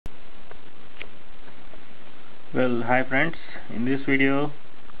Well, hi friends. In this video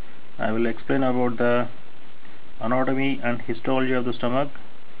I will explain about the anatomy and histology of the stomach.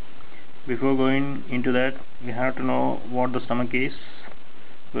 Before going into that, we have to know what the stomach is.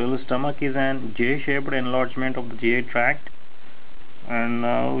 Well, the stomach is an J-shaped enlargement of the GI tract, and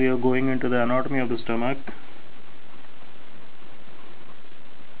now we are going into the anatomy of the stomach.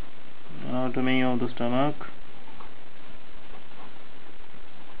 Anatomy of the stomach.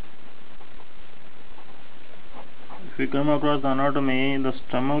 If we come across the anatomy, the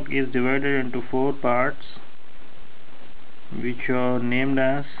stomach is divided into 4 parts, which are named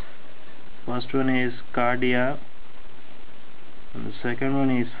as, first one is cardia, and the second one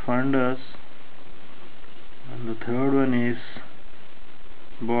is fundus, and the third one is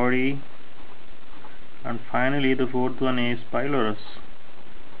body, and finally the fourth one is pylorus.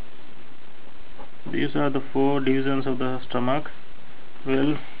 These are the 4 divisions of the stomach.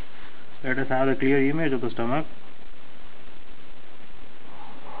 Well, let us have a clear image of the stomach.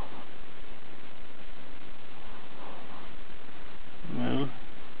 Well,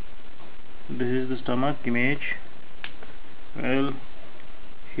 this is the stomach image. Well,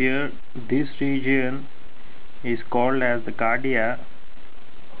 here this region is called as the cardia.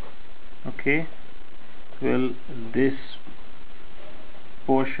 Okay. Well, this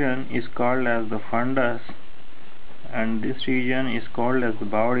portion is called as the fundus, and this region is called as the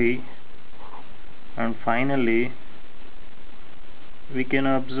body, and finally we can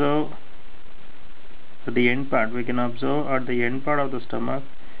observe at the end part of the stomach,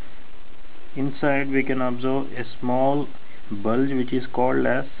 inside we can observe a small bulge which is called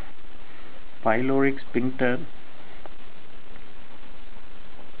as pyloric sphincter.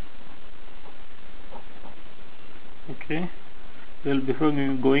 Okay. Well, before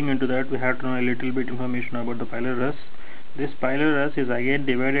going into that, we have to know a little bit information about the pylorus. This pylorus is again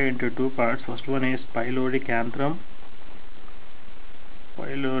divided into 2 parts. First one is pyloric antrum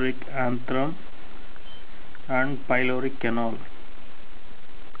and pyloric canal.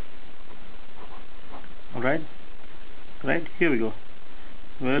 Right, here we go.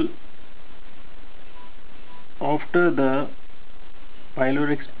 Well, after the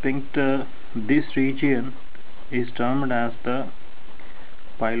pyloric sphincter, this region is termed as the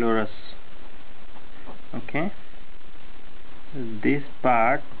pylorus. Okay, this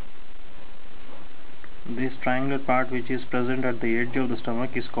part, this triangular part which is present at the edge of the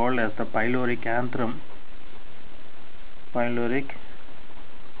stomach, is called as the pyloric antrum.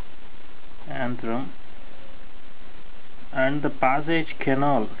 And the passage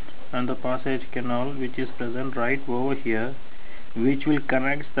canal which is present right over here, which will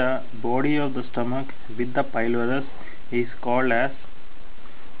connect the body of the stomach with the pylorus, is called as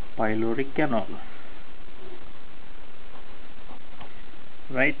pyloric canal.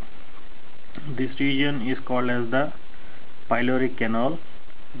 Right, this region is called as the pyloric canal.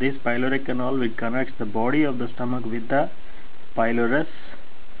 This pyloric canal will connect the body of the stomach with the pylorus.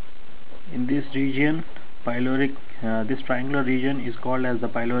 In this region, this triangular region is called as the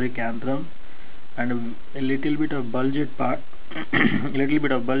pyloric antrum, and a little bit of bulged part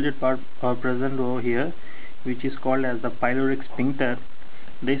are present over here, which is called as the pyloric sphincter.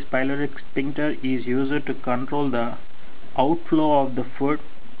 This pyloric sphincter is used to control the outflow of the food,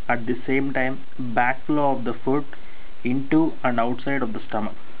 at the same time backflow of the food into and outside of the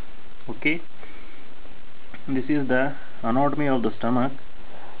stomach. Okay, this is the anatomy of the stomach.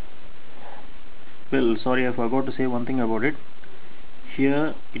 Well, sorry, I forgot to say one thing about it.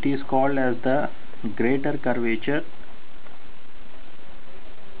 Here it is called as the greater curvature,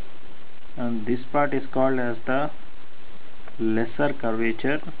 and this part is called as the lesser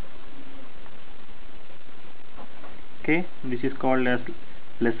curvature. Okay, this is called as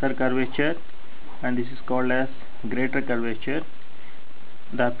lesser curvature, and this is called as greater curvature.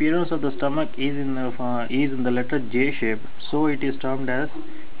 The appearance of the stomach is in the letter J shape, so it is termed as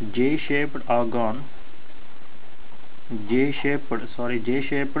J-shaped organ. J-shaped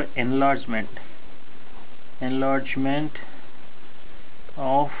enlargement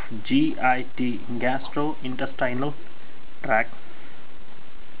of GIT, gastrointestinal tract.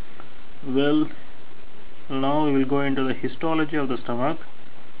 Well, now we will go into the histology of the stomach.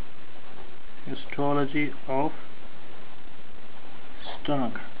 Histology of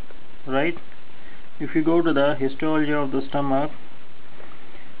stomach. Right, if you go to the histology of the stomach,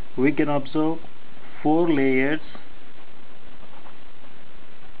 we can observe 4 layers.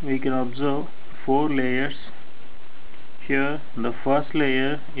 Here the first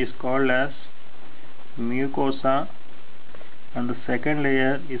layer is called as mucosa, and the second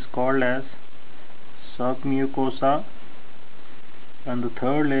layer is called as submucosa, and the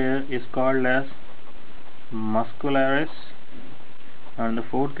third layer is called as muscularis, and the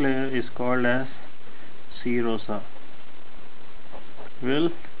fourth layer is called as serosa. Well,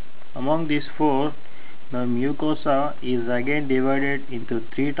 among these four, the mucosa is again divided into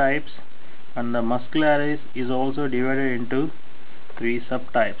three types, and the muscularis is also divided into three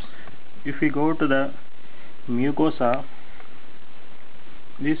subtypes. If we go to the mucosa,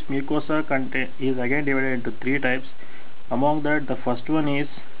 this mucosa is again divided into three types. Among that, the first one is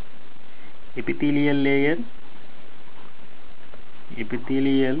epithelial layer,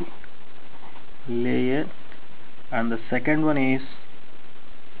 and the second one is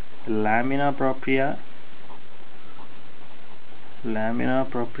lamina propria,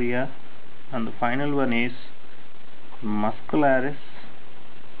 and the final one is muscularis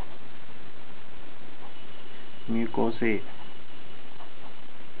mucosae.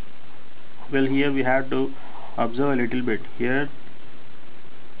 Well, here we have to observe a little bit. Here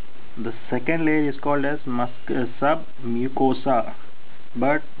the second layer is called as submucosa,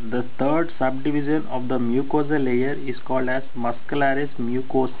 but the third subdivision of the mucosa layer is called as muscularis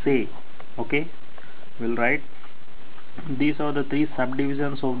mucosae. Okay, we'll write these are the three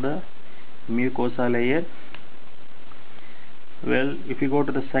subdivisions of the mucosa layer. Well, if you go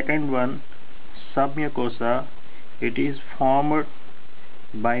to the second one, submucosa, it is formed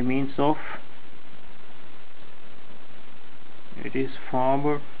by means of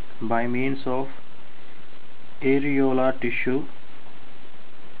areolar tissue,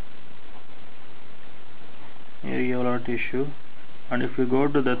 and if we go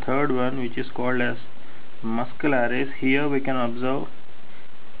to the third one, which is called as muscularis, here we can observe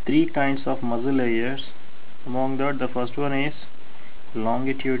three kinds of muscle layers. Among that, the first one is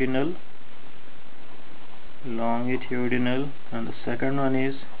longitudinal, and the second one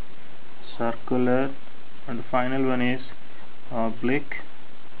is circular, and the final one is oblique.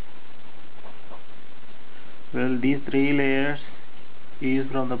 Well, these three layers is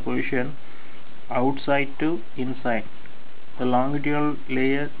from the position outside to inside. The longitudinal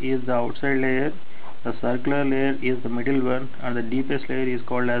layer is the outside layer, the circular layer is the middle one, and the deepest layer is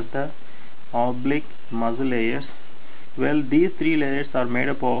called as the oblique muscle layers. Well, these three layers are made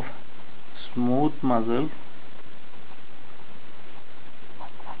up of smooth muscle.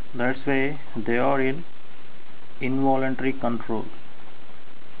 That's why they are in involuntary control.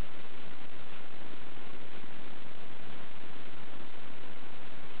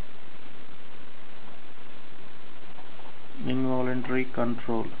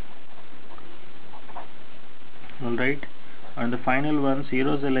 Alright, and the final one,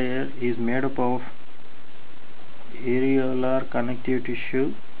 serosa layer, is made up of areolar connective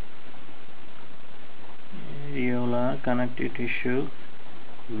tissue,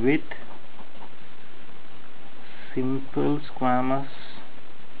 with simple squamous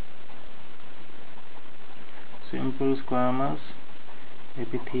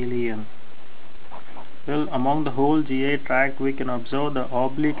epithelium. Well, among the whole GI tract, we can observe the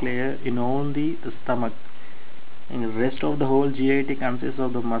oblique layer in only the stomach. In the rest of the whole GIT consists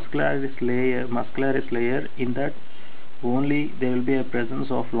of the muscularis layer. In that only there will be a presence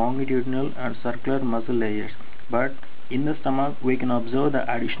of longitudinal and circular muscle layers. But in the stomach we can observe the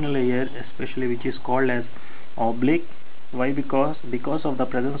additional layer, especially which is called as oblique. Why? Because of the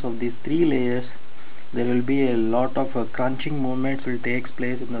presence of these three layers, there will be a lot of crunching movements will take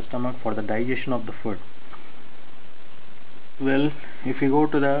place in the stomach for the digestion of the food. Well, if you go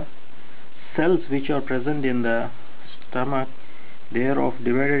to the cells which are present in the stomach, they are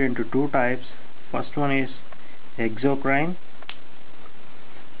divided into two types. First one is exocrine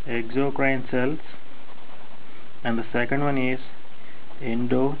cells, and the second one is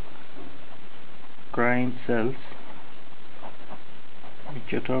endocrine cells,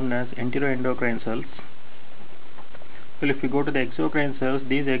 which are termed as enteroendocrine cells. Well, if you go to the exocrine cells,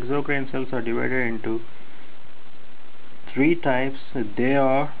 these exocrine cells are divided into three types. They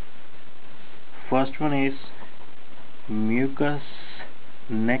are, first one is mucus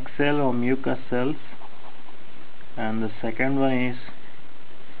neck cell or mucus cells, and the second one is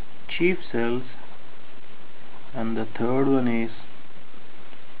chief cells, and the third one is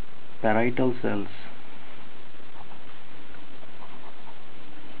parietal cells.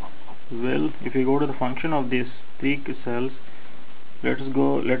 Well, if we go to the function of these three cells, let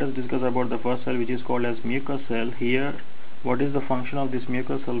us discuss about the first cell, which is called as mucus cell. Here, what is the function of this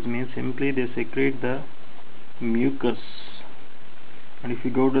mucus cells? Means simply they secrete the mucus. And if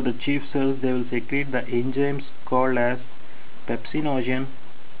you go to the chief cells, they will secrete the enzymes called as pepsinogen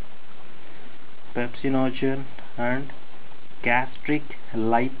and gastric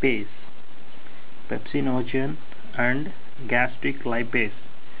lipase.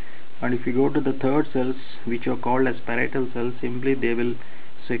 And if you go to the third cells, which are called as parietal cells, simply they will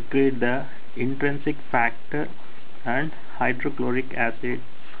secrete the intrinsic factor and hydrochloric acid.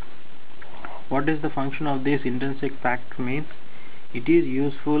 What is the function of this intrinsic factor? Means it is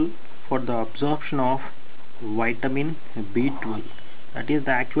useful for the absorption of vitamin B12. That is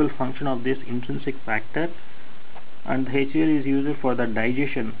the actual function of this intrinsic factor, and the HCl is used for the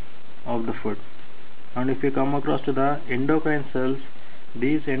digestion of the food. And if you come across to the endocrine cells,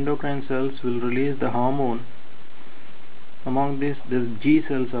 these endocrine cells will release the hormone. Among these G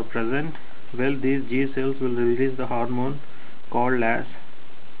cells are present. Well, these G cells will release the hormone called as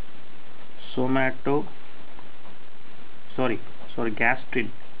gastrin.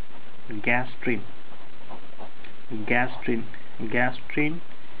 Gastrin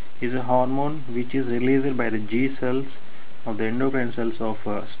is a hormone which is released by the G cells of the endocrine cells of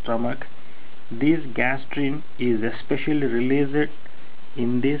stomach. This gastrin is especially released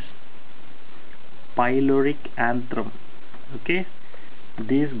in this pyloric antrum. Okay,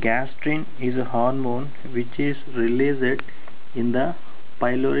 this gastrin is a hormone which is released in the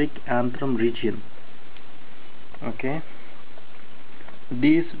pyloric antrum region. Okay,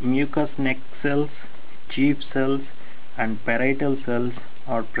 these mucous neck cells, chief cells and parietal cells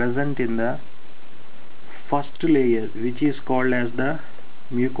are present in the first layer, which is called as the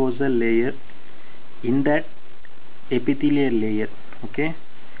mucosal layer, in that epithelial layer. Okay,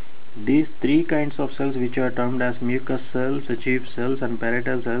 these three kinds of cells, which are termed as mucous cells, chief cells and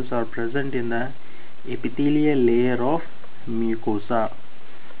parietal cells, are present in the epithelial layer of mucosa.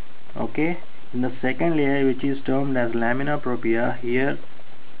 Okay, in the second layer, which is termed as lamina propria, here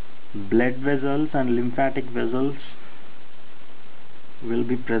blood vessels and lymphatic vessels will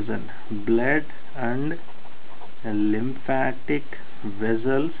be present. Blood and lymphatic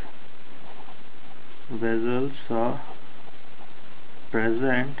vessels are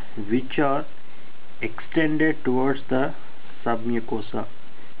present, which are extended towards the submucosa.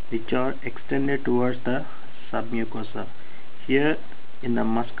 Here in the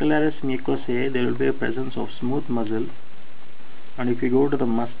muscularis mucosae, there will be a presence of smooth muscle. And if you go to the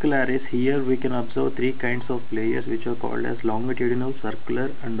muscularis, here we can observe three kinds of layers, which are called as longitudinal,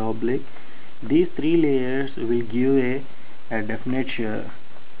 circular and oblique. These three layers will give a definite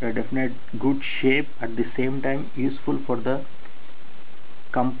good shape, at the same time useful for the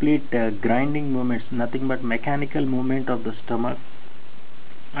complete grinding movements, nothing but mechanical movement of the stomach,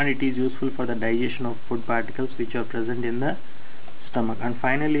 and it is useful for the digestion of food particles which are present in the stomach. And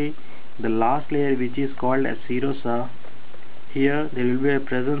finally, the last layer, which is called as serosa, here there will be a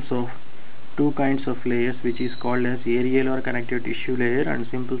presence of two kinds of layers, which is called as areolar connective tissue layer and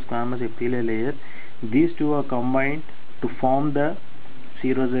simple squamous epithelial layer. These two are combined to form the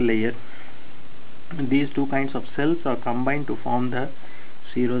serosal layer. These two kinds of cells are combined to form the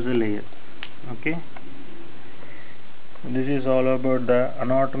serosal layer. Okay, this is all about the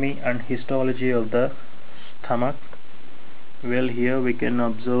anatomy and histology of the stomach. Well, here we can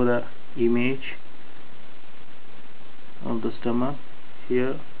observe the image of the stomach.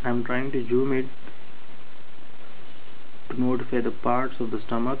 Here I am trying to zoom it to notify the parts of the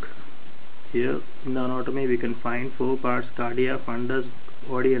stomach. Here in the anatomy we can find four parts: cardia, fundus,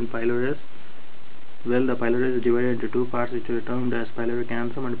 body and pylorus. Well, the pylorus is divided into two parts, which are termed as pyloric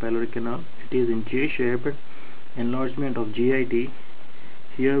antrum and pyloric canal. It is in J-shaped enlargement of GIT.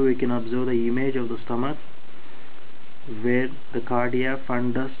 Here we can observe the image of the stomach, where the cardia,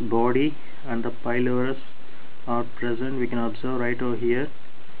 fundus, body and the pylorus are present. We can observe right over here.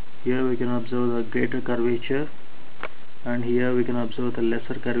 Here we can observe the greater curvature, and here we can observe the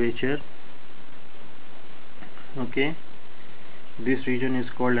lesser curvature. Okay, this region is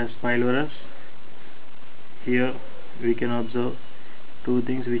called as pylorus. Here we can observe two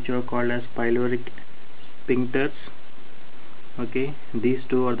things, which are called as pyloric sphincters. Okay, these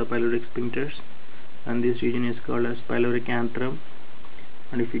two are the pyloric sphincters, and this region is called as pyloric antrum.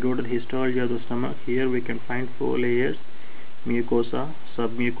 And if you go to the histology of the stomach, here we can find four layers: mucosa,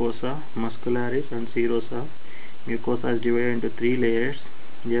 submucosa, muscularis and serosa. Mucosa is divided into three layers.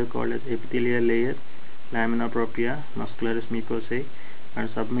 They are called as epithelial layer, lamina propria, muscularis mucosae, and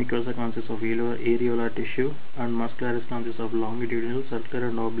submucosa consists of areolar tissue, and muscularis consists of longitudinal, circular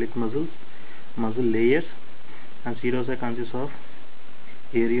and oblique muscle layers, and serosa consists of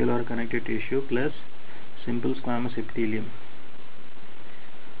areolar connective tissue plus simple squamous epithelium.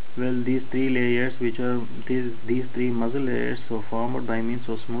 Well, these three layers, which are these three muscle layers, are formed by means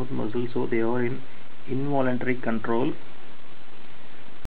of smooth muscle, so they are in involuntary control.